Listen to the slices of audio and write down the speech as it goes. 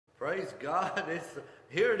Praise God.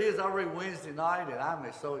 Here it is already Wednesday night, and I'm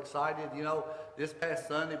so excited. You know, this past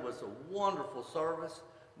Sunday was a wonderful service.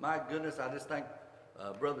 My goodness, I just thank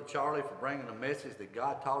Brother Charlie for bringing a message that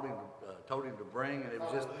God told him to bring, and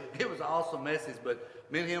it was an awesome message. But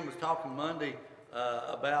me and him was talking Monday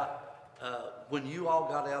about when you all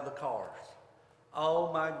got out of the cars.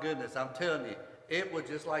 Oh my goodness, I'm telling you, it was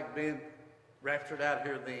just like being raptured out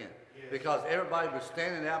here then, because everybody was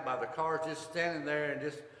standing out by the cars, just standing there,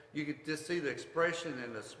 and you could just see the expression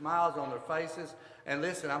and the smiles on their faces. And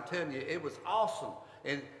listen, I'm telling you, it was awesome.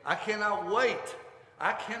 And I cannot wait.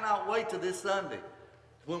 I cannot wait till this Sunday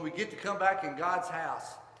when we get to come back in God's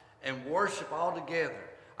house and worship all together.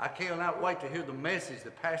 I cannot wait to hear the message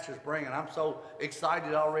the pastor's bringing. I'm so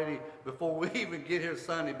excited already before we even get here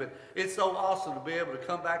Sunday. But it's so awesome to be able to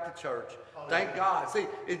come back to church. Thank God. See,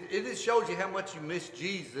 it just shows you how much you miss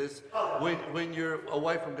Jesus when you're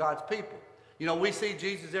away from God's people. You know, we see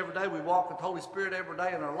Jesus every day. We walk with the Holy Spirit every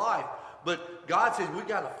day in our life. But God says we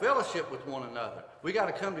got to fellowship with one another. We got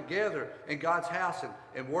to come together in God's house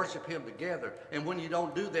and worship Him together. And when you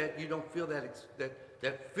don't do that, you don't feel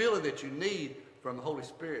that feeling that you need from the Holy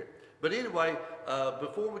Spirit. But anyway,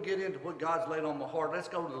 before we get into what God's laid on my heart, let's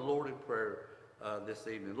go to the Lord in prayer this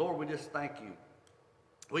evening. Lord, we just thank you.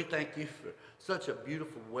 We thank you for such a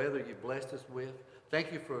beautiful weather you blessed us with.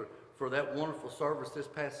 Thank you for that wonderful service this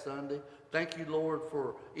past Sunday. Thank you, Lord,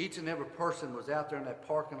 for each and every person was out there in that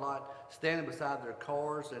parking lot, standing beside their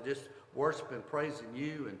cars and just worshiping, praising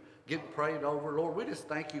you and getting prayed over. Lord, we just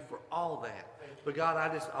thank you for all that. But God,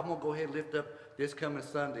 I'm going to go ahead and lift up this coming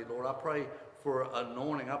Sunday, Lord. I pray for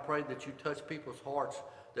anointing. I pray that you touch people's hearts,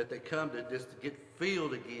 that they come to just get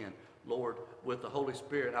filled again, Lord, with the Holy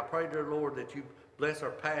Spirit. I pray, dear Lord, that you bless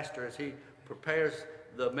our pastor as he prepares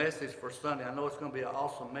the message for Sunday. I know it's going to be an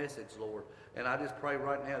awesome message, Lord. And I just pray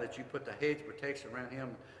right now that you put the hedge protection around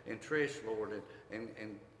him and Trish, Lord,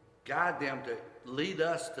 and guide them to lead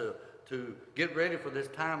us to get ready for this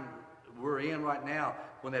time we're in right now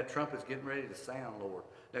when that trumpet's getting ready to sound, Lord.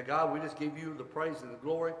 Now, God, we just give you the praise and the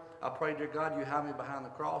glory. I pray, dear God, you hide me behind the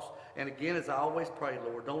cross. And again, as I always pray,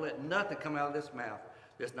 Lord, don't let nothing come out of this mouth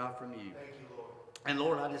that's not from you. Thank you, Lord. And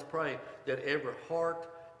Lord, I just pray that every heart,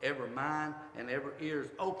 every mind, and every ear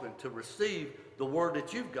is open to receive the word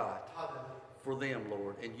that you've got for them,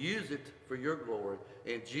 Lord, and use it for your glory.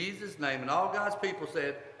 In Jesus' name. And all God's people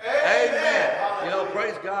said, Amen. You know,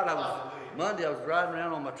 praise God. Monday I was riding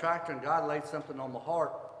around on my tractor, and God laid something on my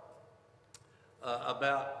heart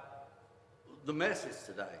about the message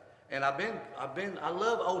today. And I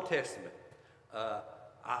love Old Testament.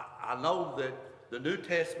 I know that the New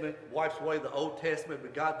Testament wipes away the Old Testament,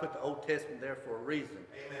 but God put the Old Testament there for a reason.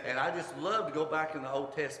 Amen. And I just love to go back in the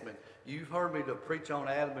Old Testament. You've heard me to preach on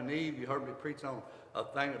Adam and Eve. You heard me preach on a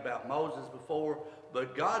thing about Moses before.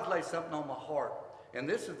 But God laid something on my heart. And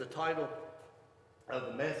this is the title of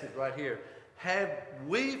the message right here. Have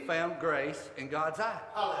we found grace in God's eye?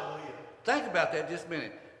 Hallelujah. Think about that just a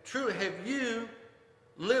minute. Truly, have you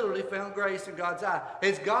literally found grace in God's eye?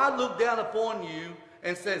 Has God looked down upon you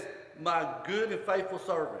and says, my good and faithful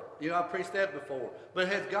servant? You know, I preached that before. But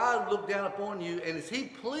has God looked down upon you, and is he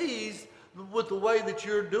pleased with the way that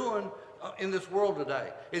you're doing in this world today?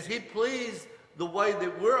 Is he pleased the way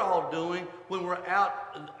that we're all doing when we're out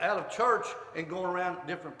of church and going around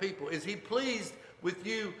different people? Is he pleased with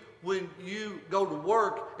you when you go to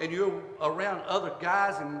work and you're around other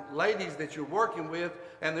guys and ladies that you're working with,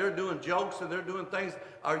 and they're doing jokes and they're doing things?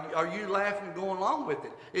 Are you laughing and going along with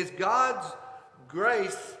it? Is God's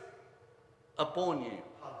grace upon you?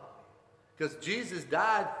 Because Jesus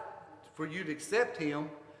died for you to accept him,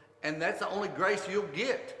 and that's the only grace you'll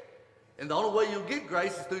get. And the only way you'll get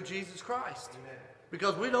grace is through Jesus Christ. Amen.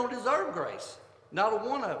 Because we don't deserve grace. Not a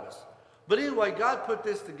one of us. But anyway, God put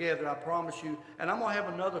this together, I promise you. And I'm going to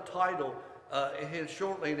have another title here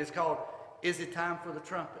shortly, and it's called, Is It Time for the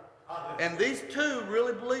Trumpet? And these two,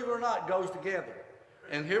 really believe it or not, goes together.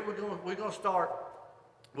 And here we're going to start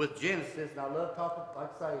with Genesis. And I love talking,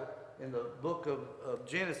 like I say, in the book of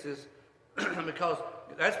Genesis, because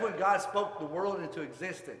that's when God spoke the world into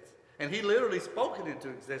existence. And he literally spoke it into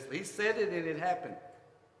existence. He said it and it happened.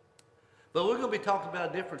 But we're going to be talking about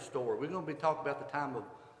a different story. We're going to be talking about the time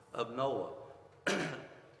of Noah.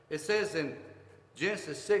 It says in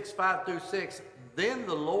Genesis 6, 5 through 6, then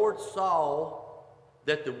the Lord saw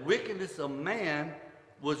that the wickedness of man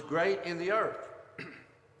was great in the earth,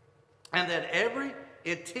 and that every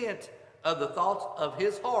intent of the thoughts of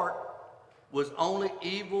his heart was only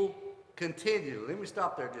evil continually. Let me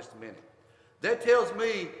stop there just a minute. That tells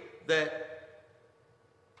me that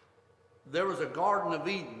there was a Garden of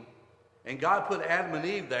Eden, and God put Adam and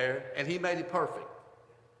Eve there, and he made it perfect.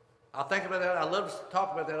 I think about that. I love to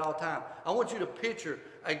talk about that all the time. I want you to picture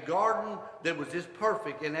a garden that was just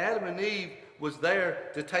perfect, and Adam and Eve was there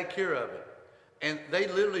to take care of it. And they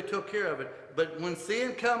literally took care of it. But when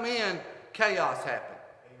sin come in, chaos happened.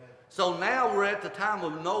 Amen. So now we're at the time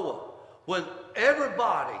of Noah, when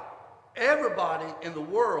everybody in the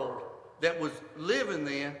world that was living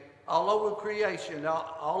then, all over creation,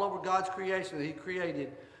 all over God's creation that he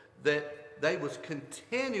created, that they was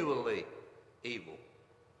continually evil.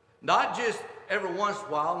 Not just every once in a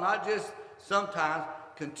while, not just sometimes,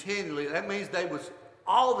 continually. That means they was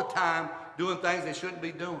all the time doing things they shouldn't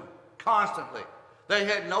be doing, constantly. They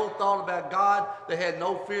had no thought about God. They had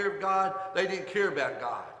no fear of God. They didn't care about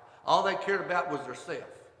God. All they cared about was their self.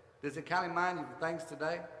 Does it kind of remind you of things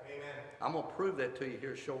today? Amen. I'm going to prove that to you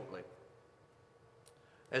here shortly.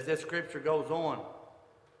 As that scripture goes on,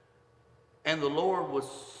 and the Lord was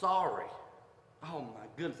sorry. Oh my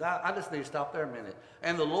goodness, I just need to stop there a minute.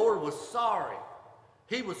 And the Lord was sorry.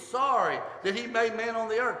 He was sorry that he made man on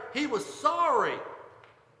the earth. He was sorry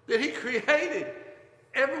that he created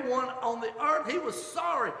everyone on the earth. He was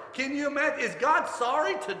sorry. Can you imagine? Is God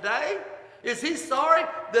sorry today? Is he sorry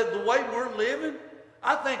that the way we're living?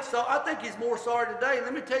 I think so. I think he's more sorry today. And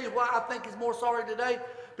let me tell you why I think he's more sorry today.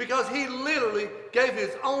 Because he literally gave his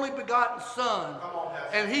only begotten son.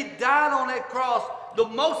 And he died on that cross, the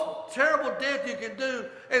most terrible death you can do.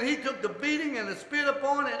 And he took the beating and the spit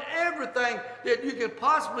upon and everything that you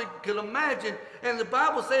could imagine. And the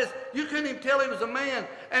Bible says you couldn't even tell he was a man.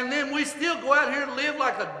 And then we still go out here and live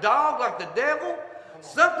like a dog, like the devil.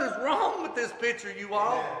 Something's wrong with this picture, you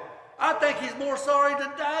all. I think he's more sorry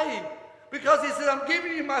today. Because he said, I'm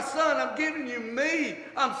giving you my son. I'm giving you me.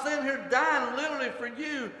 I'm sitting here dying literally for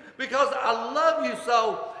you because I love you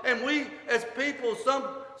so. And we as people,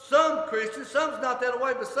 some Christians, some's not that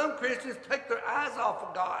way, but some Christians take their eyes off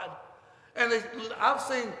of God. And I've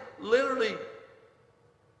seen literally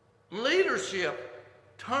leadership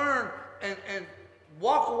turn and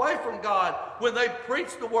walk away from God when they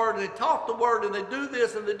preach the word and they talk the word and they do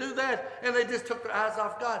this and they do that and they just took their eyes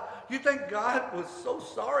off God. You think God was so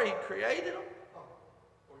sorry he created them?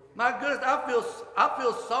 My goodness, I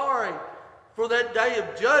feel sorry for that day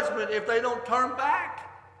of judgment if they don't turn back,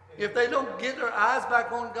 if they don't get their eyes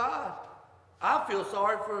back on God. I feel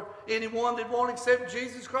sorry for anyone that won't accept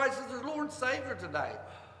Jesus Christ as their Lord and Savior today.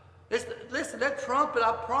 Listen, that trumpet,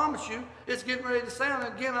 I promise you, it's getting ready to sound.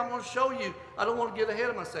 And again, I'm going to show you. I don't want to get ahead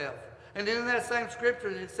of myself. And then in that same scripture,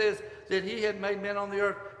 it says that he had made men on the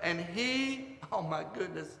earth. And he, oh my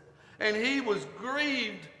goodness, and he was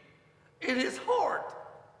grieved in his heart.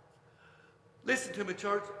 Listen to me,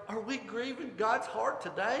 church. Are we grieving God's heart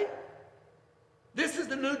today? This is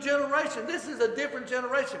the new generation. This is a different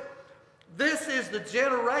generation. This is the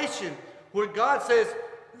generation where God says,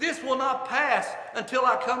 this will not pass until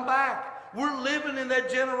I come back. We're living in that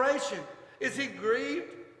generation. Is he grieved?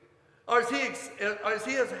 Or is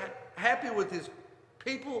he as happy with his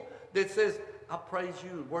people that says, I praise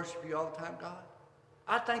you and worship you all the time, God?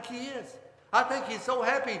 I think he is. I think he's so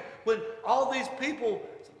happy when all these people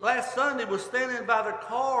last Sunday were standing by their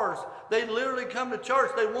cars. They literally come to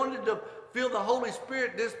church. They wanted to feel the Holy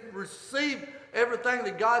Spirit, just receive everything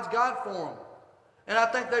that God's got for them. And I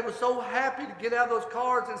think they were so happy to get out of those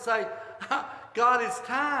cars and say, God, it's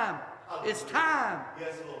time. Hallelujah. It's time.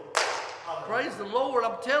 Yes, Lord. Hallelujah. Praise the Lord.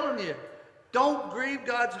 I'm telling you, don't grieve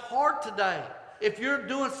God's heart today. If you're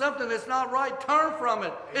doing something that's not right, turn from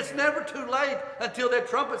it. Amen. It's never too late until that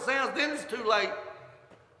trumpet sounds. Then it's too late.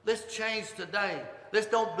 Let's change today. Let's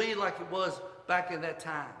don't be like it was back in that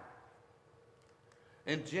time.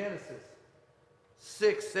 In Genesis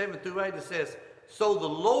 6, 7 through 8, it says, so the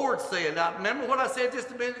Lord said, now remember what I said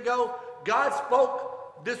just a minute ago? God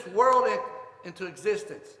spoke this world into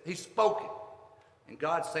existence. He spoke it. And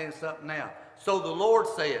God's saying something now. So the Lord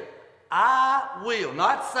said, I will,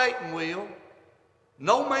 not Satan will,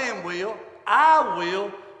 no man will, I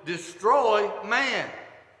will destroy man,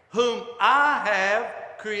 whom I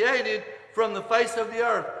have created from the face of the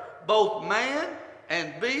earth, both man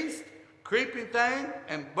and beast, creeping thing,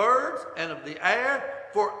 and birds, and of the air.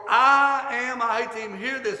 For I hate to even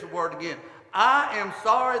hear this word again, I am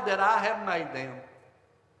sorry that I have made them.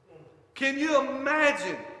 Can you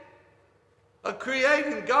imagine a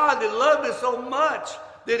creating God that loved us so much,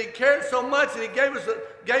 that he cared so much, that he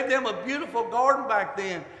gave them a beautiful garden back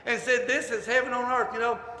then and said, this is heaven on earth. You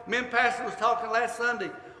know, me and Pastor was talking last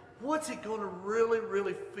Sunday. What's it going to really,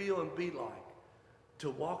 really feel and be like to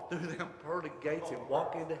walk through them pearly gates and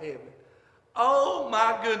walk into heaven? Oh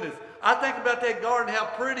my goodness. I think about that garden, how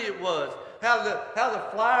pretty it was, how the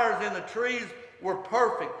flowers in the trees were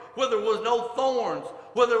perfect, where there was no thorns,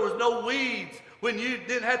 where there was no weeds, when you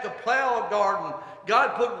didn't have to plow a garden.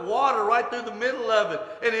 God put water right through the middle of it,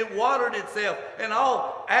 and it watered itself. And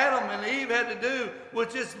all Adam and Eve had to do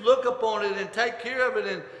was just look upon it and take care of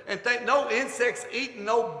it, and think no insects eating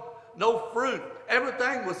no fruit.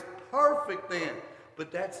 Everything was perfect then.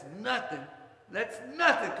 But that's nothing. That's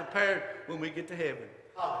nothing compared when we get to heaven.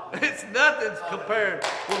 It's nothing compared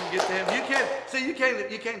when we get to heaven.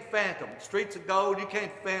 You can't fathom streets of gold. You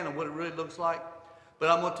can't fathom what it really looks like. But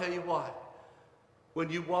I'm going to tell you what. When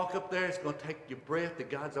you walk up there, it's going to take your breath that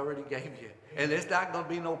God's already gave you. And it's not going to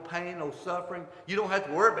be no pain, no suffering. You don't have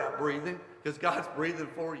to worry about breathing because God's breathing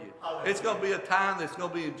for you. It's going to be a time that's going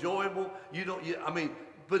to be enjoyable.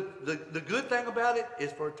 But the good thing about it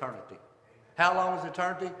is for eternity. How long is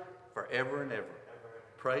eternity? Forever and ever.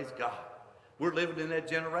 Praise God. We're living in that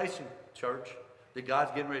generation, church, that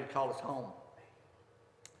God's getting ready to call us home.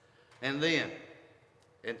 And then,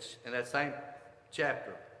 in that same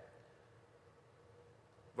chapter,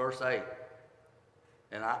 verse 8,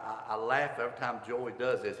 and I laugh every time Joey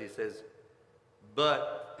does this. He says,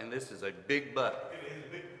 but, and this is a big but.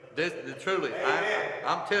 Truly,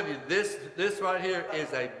 I'm telling you, this right here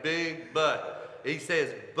is a big but. He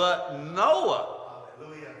says, but Noah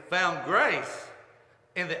found grace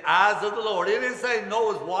in the eyes of the Lord. It didn't say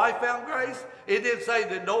Noah's wife found grace. It didn't say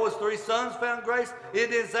that Noah's 3 sons found grace. It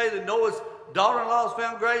didn't say that Noah's daughter-in-laws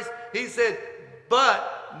found grace. He said,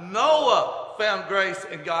 but Noah found grace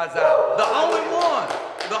in God's eyes. The only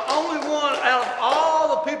one out of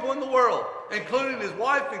all the people in the world, including his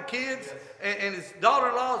wife and kids and his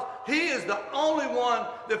daughter-in-laws, he is the only one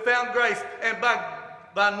that found grace. And by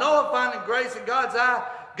Noah finding grace in God's eye,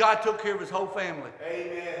 God took care of his whole family.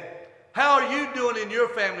 Amen. How are you doing in your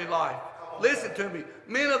family life? Listen to me.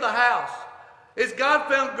 Men of the house, has God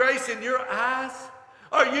found grace in your eyes?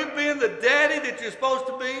 Are you being the daddy that you're supposed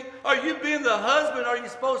to be? Are you being the husband are you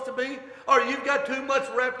supposed to be? Or you've got too much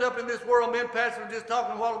wrapped up in this world? Me and Pastor were just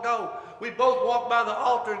talking a while ago. We both walked by the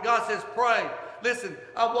altar and God says, pray. Listen,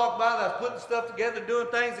 I walked by and I was putting stuff together, doing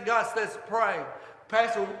things, and God says, pray.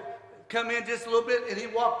 Pastor come in just a little bit, and he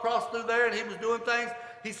walked across through there, and he was doing things.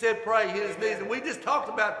 He said, pray, hit his knees. And we just talked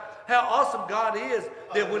about how awesome God is,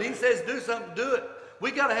 that when he says do something, do it.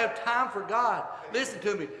 We got to have time for God. Listen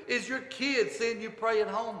to me. Is your kid seeing you pray at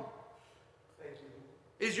home?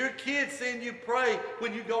 Is your kid seeing you pray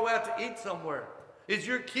when you go out to eat somewhere? Is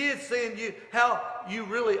your kid seeing you how you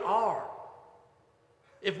really are?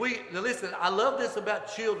 Now listen, I love this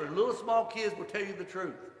about children. Little small kids will tell you the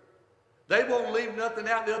truth. They won't leave nothing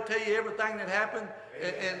out. They'll tell you everything that happened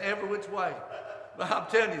in every which way. But I'm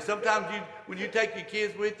telling you, sometimes when you take your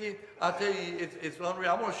kids with you, I'll tell you, it's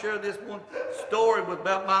unreal. I want to share this one story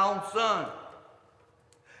about my own son.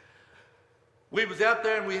 We was out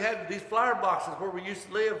there and we had these flower boxes where we used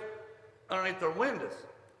to live underneath our windows.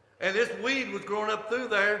 And this weed was growing up through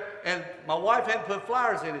there, and my wife hadn't put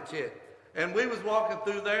flowers in it yet. And we was walking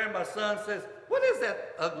through there, and my son says, what is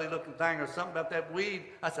that ugly looking thing or something about that weed?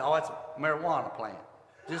 I said, oh, that's a marijuana plant.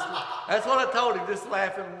 That's what I told him, just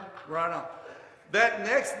laughing right on. That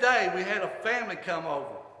next day, we had a family come over.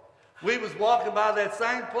 We was walking by that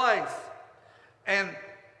same place, and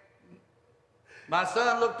my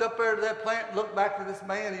son looked up there to that plant, looked back to this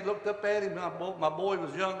man. He looked up at him. My boy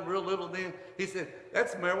was young, real little then. He said,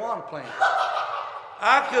 that's a marijuana plant.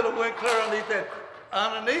 I could have went clear underneath that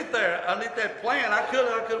plant. I could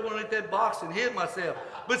have went underneath that box and hid myself.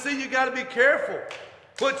 But see, you got to be careful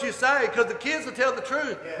what you say, because the kids will tell the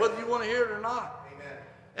truth, whether you want to hear it or not. Amen.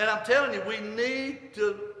 And I'm telling you, we need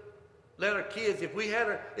to let our kids, if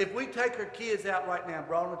we take our kids out right now and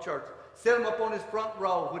brought them to church, set them up on this front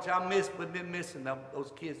row, which we've been missing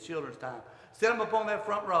those kids' children's time. Set them up on that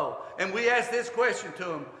front row. And we ask this question to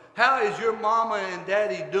them, how is your mama and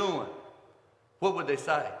daddy doing? What would they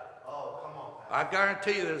say? Oh, come on. I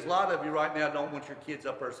guarantee you there's a lot of you right now don't want your kids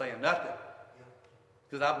up there saying nothing.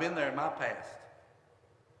 Because I've been there in my past.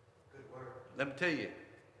 Good word. Let me tell you,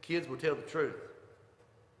 kids will tell the truth.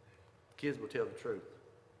 Kids will tell the truth.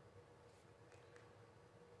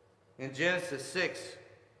 In Genesis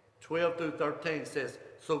 6:12 through 13 says,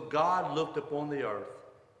 so God looked upon the earth,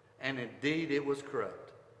 and indeed it was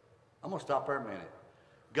corrupt. I'm going to stop there a minute.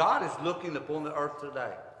 God is looking upon the earth today.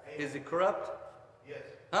 Amen. Is it corrupt? Yes.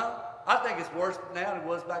 Huh? I think it's worse now than it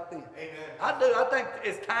was back then. Amen. I do. I think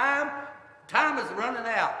it's time. Time is running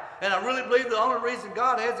out. And I really believe the only reason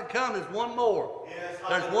God hasn't come is one more. Yes,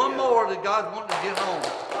 there's one more that God's wanting to get home.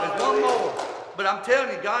 There's one more. But I'm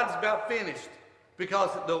telling you, God's about finished. Because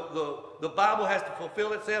the Bible has to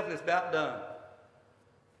fulfill itself, and it's about done.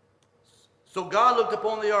 So God looked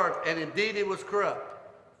upon the earth, and indeed it was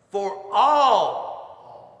corrupt. For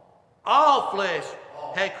all flesh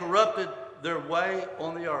had corrupted their way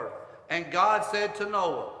on the earth. And God said to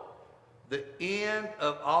Noah, the end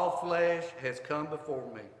of all flesh has come before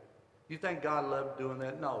me. You think God loved doing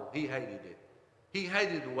that? No, he hated it. He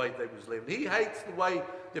hated the way they was living. He hates the way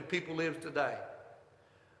that people live today.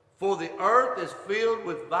 For the earth is filled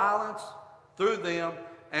with violence through them,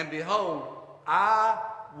 and behold, I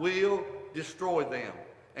will destroy them.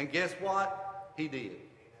 And guess what? He did.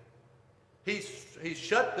 He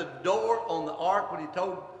shut the door on the ark when he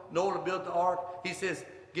told Noah to build the ark. He says,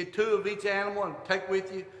 get 2 of each animal and take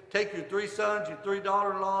with you. Take your 3 sons, your 3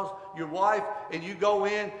 daughter-in-laws, your wife, and you go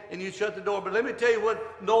in and you shut the door. But let me tell you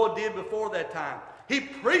what Noah did before that time. He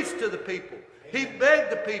preached to the people. He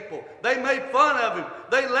begged the people. They made fun of him.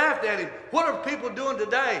 They laughed at him. What are people doing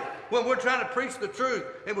today when we're trying to preach the truth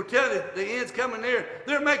and we're telling you the end's coming near?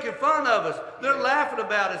 They're making fun of us. They're laughing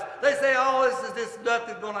about us. They say, oh, this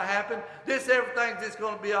nothing's going to happen. Everything's just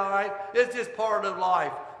going to be all right. It's just part of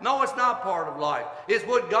life. No, it's not part of life. It's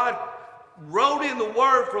what God wrote in the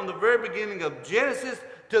Word from the very beginning of Genesis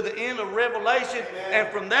to the end of Revelation. Amen. And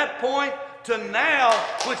from that point to now,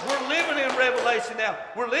 which we're living in Revelation now,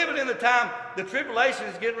 we're living in the time the tribulation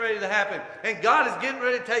is getting ready to happen. And God is getting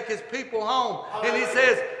ready to take his people home. And he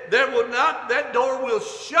says, that door will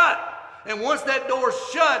shut. And once that door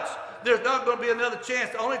shuts, there's not going to be another chance.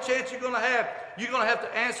 The only chance you're going to have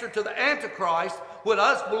to answer to the Antichrist. What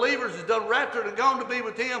us believers has done raptured and gone to be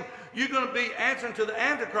with him, you're going to be answering to the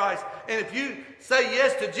Antichrist. And if you say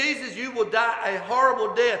yes to Jesus, you will die a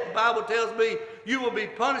horrible death. The Bible tells me you will be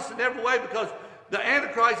punished in every way because the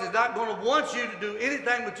Antichrist is not going to want you to do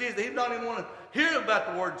anything with Jesus. He don't even want to hear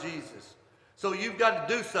about the word Jesus. So you've got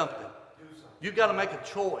to do something. You've got to make a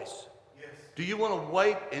choice. Yes. Do you want to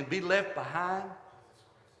wait and be left behind?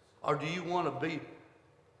 Or do you want to be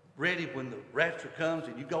ready when the rapture comes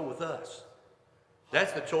and you go with us?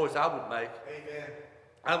 That's the choice I would make. Amen.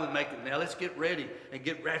 I would make it now. Let's get ready and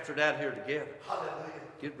get raptured out here together. Hallelujah.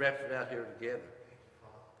 Get raptured out here together.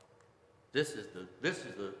 This is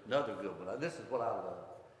another good one. This is what I love.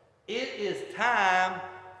 It is time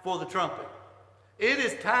for the trumpet. It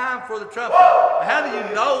is time for the trumpet. Whoa! How do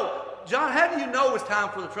you know, John, how do you know it's time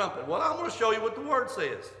for the trumpet? Well, I'm going to show you what the Word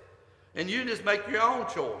says. And you just make your own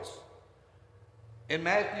choice. In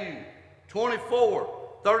Matthew 24,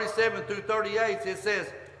 37 through 38, it says,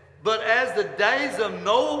 but as the days of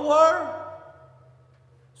Noah were,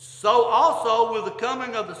 so also will the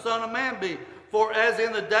coming of the Son of Man be. For as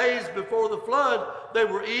in the days before the flood, they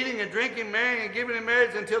were eating and drinking, marrying and giving in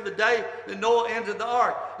marriage until the day that Noah entered the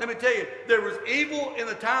ark. Let me tell you, there was evil in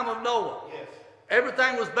the time of Noah. Yes.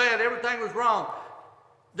 Everything was bad. Everything was wrong.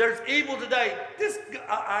 There's evil today.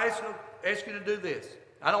 I ask you to do this.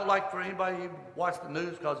 I don't like for anybody to watch the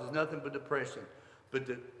news because it's nothing but depression. But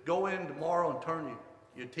to go in tomorrow and turn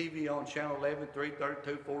your TV on channel 11, 3,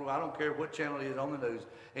 32, 40, I don't care what channel it is on the news,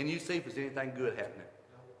 and you see if there's anything good happening.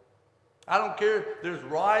 I don't care. There's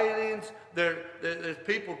riotings. There's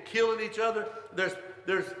people killing each other.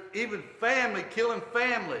 There's even family killing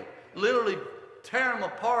family, literally tearing them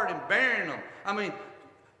apart and burying them. I mean,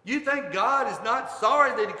 you think God is not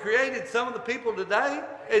sorry that he created some of the people today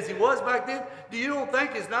as he was back then? Do you don't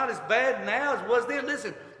think it's not as bad now as it was then?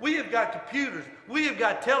 Listen, we have got computers. We have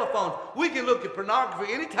got telephones. We can look at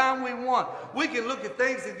pornography anytime we want. We can look at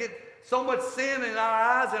things that get so much sin in our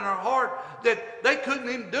eyes and our heart that they couldn't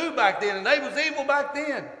even do back then. And they was evil back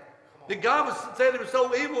then. That God said it was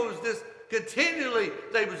so evil, it was just continually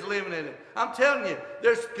they was living in it. I'm telling you,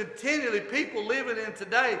 there's continually people living in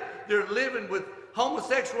today. They're living with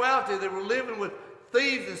homosexuality. They were living with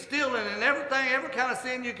thieves and stealing and everything, every kind of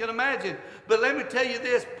sin you can imagine. But let me tell you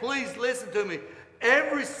this, please listen to me.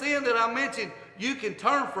 Every sin that I mentioned, you can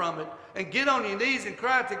turn from it and get on your knees and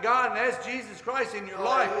cry to God and ask Jesus Christ in your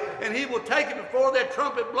life, and he will take it before that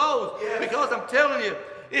trumpet blows. Yes. Because I'm telling you,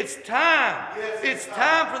 it's time. Yes, it's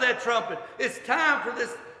time for that trumpet. It's time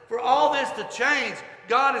for all this to change.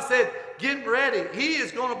 God has said, get ready. He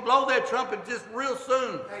is going to blow that trumpet just real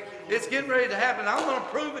soon. It's getting ready to happen. I'm going to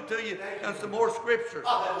prove it to you in some more scriptures.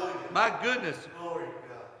 Hallelujah. My goodness. Glory to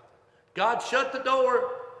God. God shut the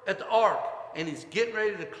door at the ark, and he's getting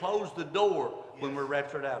ready to close the door when we're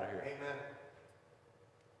raptured out of here. Amen.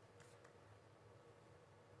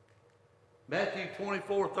 Matthew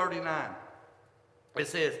 24:39. It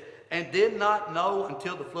says, and did not know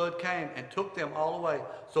until the flood came and took them all away.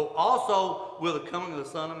 So also will the coming of the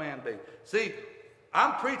Son of Man be. See,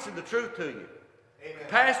 I'm preaching the truth to you. Amen.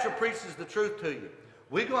 Pastor preaches the truth to you.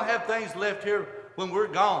 We're going to have things left here when we're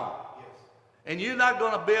gone. Yes. And you're not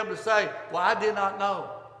going to be able to say, well, I did not know.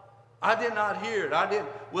 I did not hear it.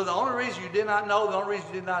 Well, the only reason you did not know, the only reason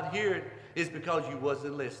you did not hear it is because you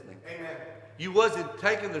wasn't listening. Amen. You wasn't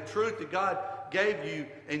taking the truth that God gave you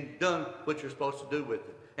and done what you're supposed to do with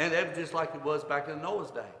it. And that was just like it was back in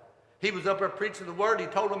Noah's day. He was up there preaching the word. He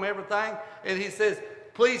told them everything. And he says,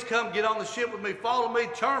 please come get on the ship with me. Follow me.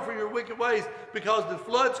 Turn from your wicked ways, because the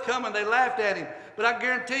flood's coming. They laughed at him. But I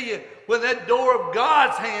guarantee you, when that door of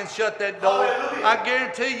God's hand shut that door, I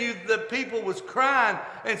guarantee you the people was crying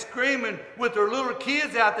and screaming with their little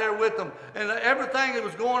kids out there with them and everything that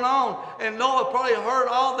was going on. And Noah probably heard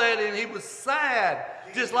all that, and he was sad.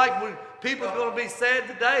 Just like when people are going to be sad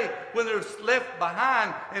today when they're left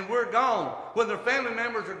behind and we're gone. When their family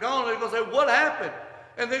members are gone, they're going to say, what happened?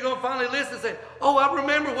 And they're going to finally listen and say, oh, I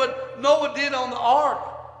remember what Noah did on the ark.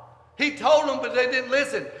 He told them, but they didn't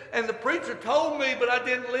listen. And the preacher told me, but I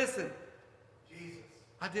didn't listen. Jesus.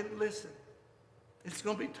 I didn't listen. It's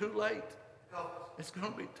going to be too late. It's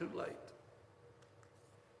going to be too late.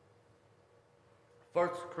 1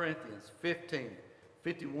 Corinthians 15,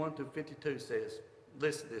 51 through 52 says,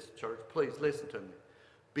 listen to this, church. Please listen to me.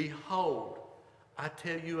 Behold, I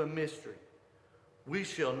tell you a mystery. We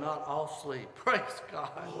shall not all sleep. Praise God.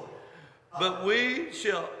 But we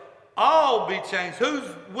shall all be changed. Who's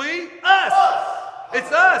we? Us.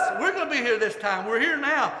 It's us. We're going to be here this time. We're here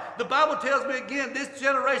now. The Bible tells me again, this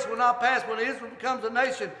generation will not pass. When Israel becomes a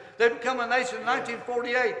nation, they become a nation in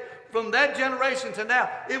 1948. From that generation to now,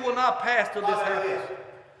 it will not pass till this happens.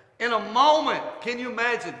 In a moment, can you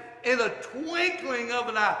imagine? In a twinkling of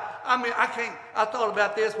an eye. I mean, I thought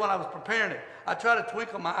about this when I was preparing it. I try to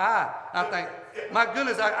twinkle my eye. I think, my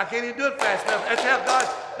goodness, I can't even do it fast enough.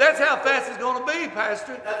 That's how fast it's going to be,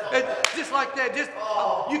 Pastor. Just like that.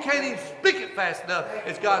 You can't even speak it fast enough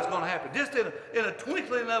as God's going to happen. Just in a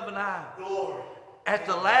twinkling of an eye. At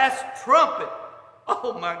the last trumpet.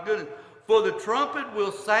 Oh my goodness. For the trumpet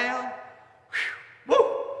will sound. Woo,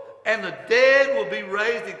 and the dead will be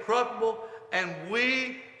raised incorruptible, and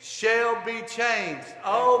we shall be changed.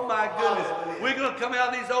 Oh my goodness. We're going to come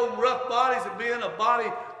out of these old rough bodies and be in a body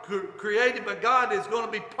created by God that's going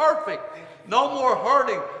to be perfect. No more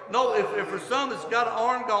hurting. No, if for some that's got an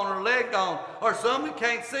arm gone or a leg gone, or some that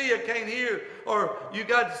can't see or can't hear, or you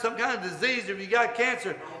got some kind of disease, or you got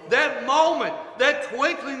cancer, that moment, that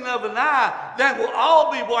twinkling of an eye, that will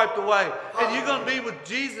all be wiped away. And you're going to be with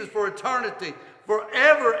Jesus for eternity.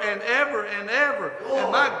 Forever and ever and ever.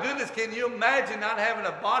 And my goodness, can you imagine not having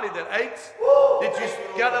a body that aches? That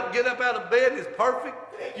you get up out of bed is perfect.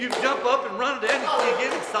 You jump up and run to anything, you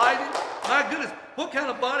get excited. My goodness, what kind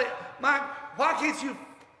of body? Why can't you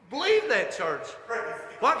believe that, church?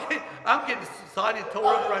 I'm getting excited,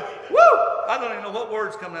 tore up right. Woo! I don't even know what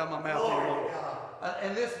words coming out of my mouth anymore.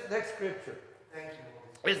 And this next scripture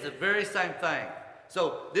is the very same thing.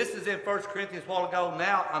 So this is in 1 Corinthians a while ago.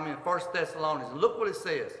 Now I'm in 1 Thessalonians. And look what it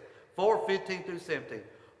says. 4:15 through 17.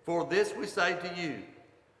 For this we say to you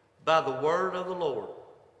by the word of the Lord,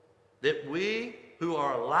 that we who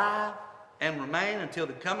are alive and remain until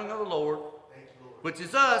the coming of the Lord, which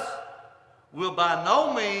is us, will by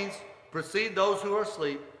no means precede those who are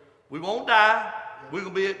asleep. We won't die. We're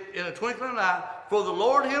going to be in a twinkling of an eye. For the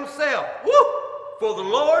Lord himself, for the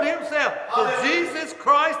Lord himself, for Jesus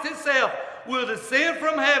Christ himself, will descend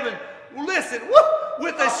from heaven, listen,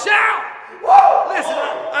 with a shout. Listen,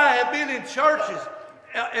 I have been in churches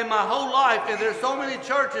in my whole life, and there's so many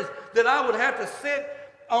churches that I would have to sit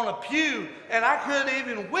on a pew, and I couldn't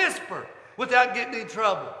even whisper without getting in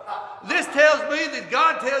trouble. This tells me that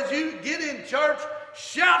God tells you, get in church,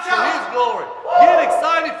 shout for his glory. Get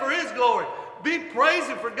excited for his glory. Be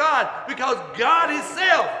praising for God, because God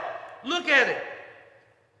himself, look at it.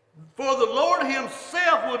 For the Lord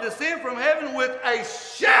himself will descend from heaven with a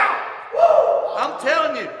shout. I'm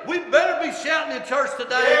telling you, we better be shouting in church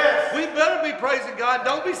today. Yes. We better be praising God.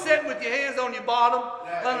 Don't be sitting with your hands on your bottom,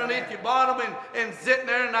 underneath your bottom, and sitting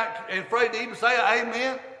there and afraid to even say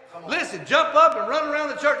amen. Listen, jump up and run around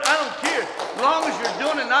the church. I don't care. As long as you're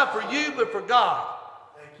doing it not for you, but for God.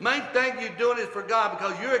 Main thing you're doing is for God,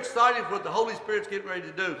 because you're excited for what the Holy Spirit's getting ready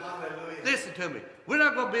to do. Hallelujah. Listen to me. We're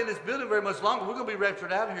not going to be in this building very much longer. We're going to be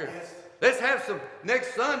raptured out of here. Yes. Let's have some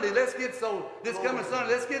next Sunday. This coming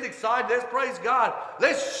Sunday, let's get excited. Let's praise God.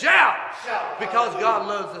 Let's shout. Because God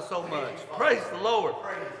loves us so much. Praise the Lord.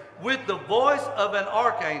 With the voice of an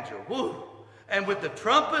archangel. Woo, and with the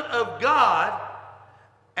trumpet of God,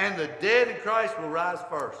 and the dead in Christ will rise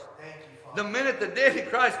first. Thank you, Father. The minute the dead in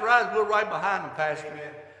Christ rise, we're right behind them, Pastor.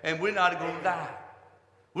 Amen. And we're not going to die.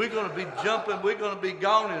 We're going to be jumping. We're going to be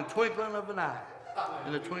gone in the twinkling of an eye.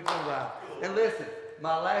 In the twinkling of an eye. And listen,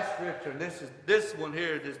 my last scripture, and this one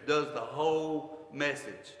here just does the whole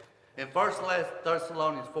message. In 1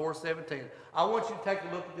 Thessalonians 4:17, I want you to take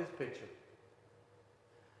a look at this picture.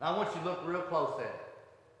 I want you to look real close at it.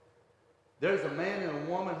 There's a man and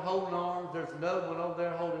a woman holding arms. There's another one over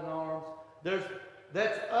there holding arms.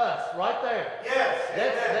 That's us right there.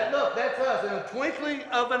 Yes. Look, that's us. In a twinkling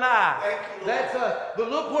of an eye. Thank you, Lord. That's us. But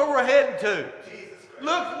look where we're heading to. Jesus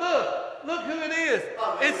Christ. Look who it is.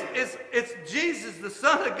 Hallelujah. It's Jesus, the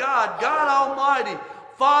Son of God, God Almighty,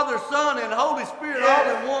 Father, Son, and Holy Spirit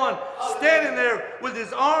all in one, standing there with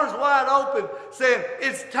his arms wide open, saying,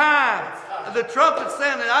 it's time. The trumpet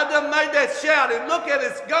sounded. I done made that shout, and look at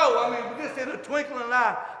us go. I mean, just in a twinkling of an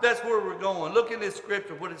eye, that's where we're going. Look in this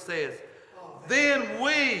scripture, what it says. Then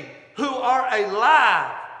we who are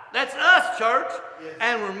alive, that's us, church,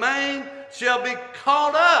 and remain shall be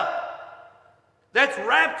caught up. That's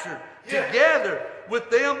raptured together with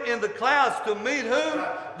them in the clouds to meet who?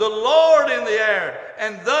 The Lord in the air.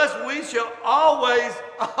 And thus we shall always,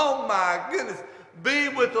 oh my goodness, be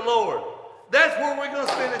with the Lord. That's where we're going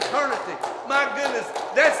to spend eternity. My goodness,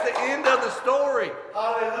 that's the end of the story.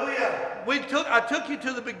 Hallelujah. I took you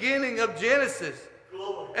to the beginning of Genesis.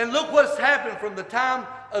 Glory. And look what's happened from the time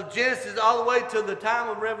of Genesis all the way to the time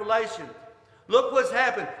of Revelation. Look what's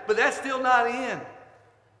happened. But that's still not the end.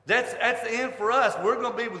 That's the end for us. We're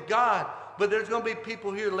going to be with God. But there's going to be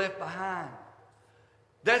people here left behind.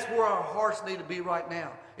 That's where our hearts need to be right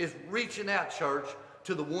now. Is reaching out, church,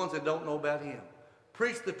 to the ones that don't know about him.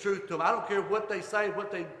 Preach the truth to them. I don't care what they say,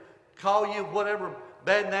 what they call you, whatever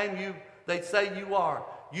bad name they say you are.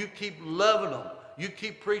 You keep loving them. You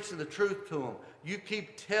keep preaching the truth to them. You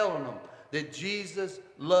keep telling them that Jesus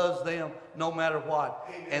loves them no matter what.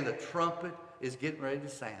 Amen. And the trumpet is getting ready to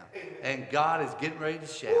sound. Amen. And God is getting ready to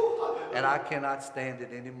shout. Ooh, and I cannot stand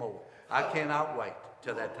it anymore. I cannot wait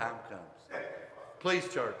till that time comes. Please,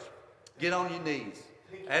 church, get on your knees.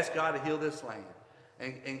 Ask God to heal this land.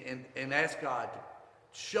 And ask God to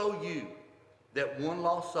show you that one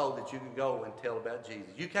lost soul that you can go and tell about Jesus.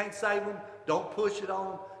 You can't save them. Don't push it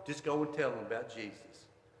on them. Just go and tell them about Jesus.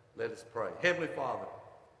 Let us pray. Heavenly Father,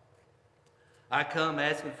 I come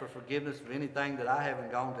asking for forgiveness of anything that I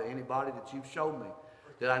haven't gone to anybody that you've showed me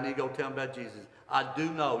that I need to go tell them about Jesus. I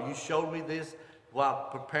do know you showed me this while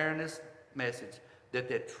preparing this message,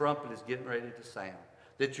 that trumpet is getting ready to sound.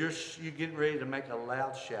 That you're getting ready to make a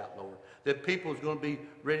loud shout, Lord. That people is going to be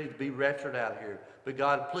ready to be raptured out here. But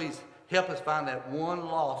God, please help us find that one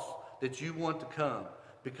lost that you want to come,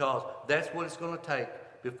 because that's what it's going to take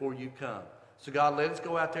before you come. So God, let us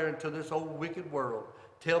go out there into this old wicked world.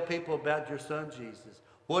 Tell people about your son Jesus,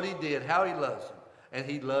 what he did, how he loves them, and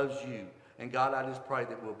he loves you. And God, I just pray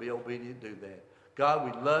that we'll be obedient to do that. God,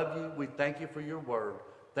 we love you. We thank you for your word.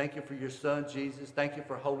 Thank you for your son Jesus. Thank you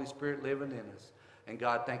for Holy Spirit living in us. And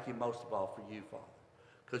God, thank you most of all for you, Father,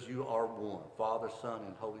 because you are one, Father, Son,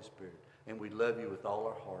 and Holy Spirit. And we love you with all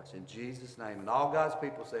our hearts. In Jesus' name. And all God's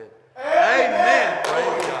people said, Amen.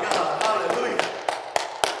 Praise God. Hallelujah.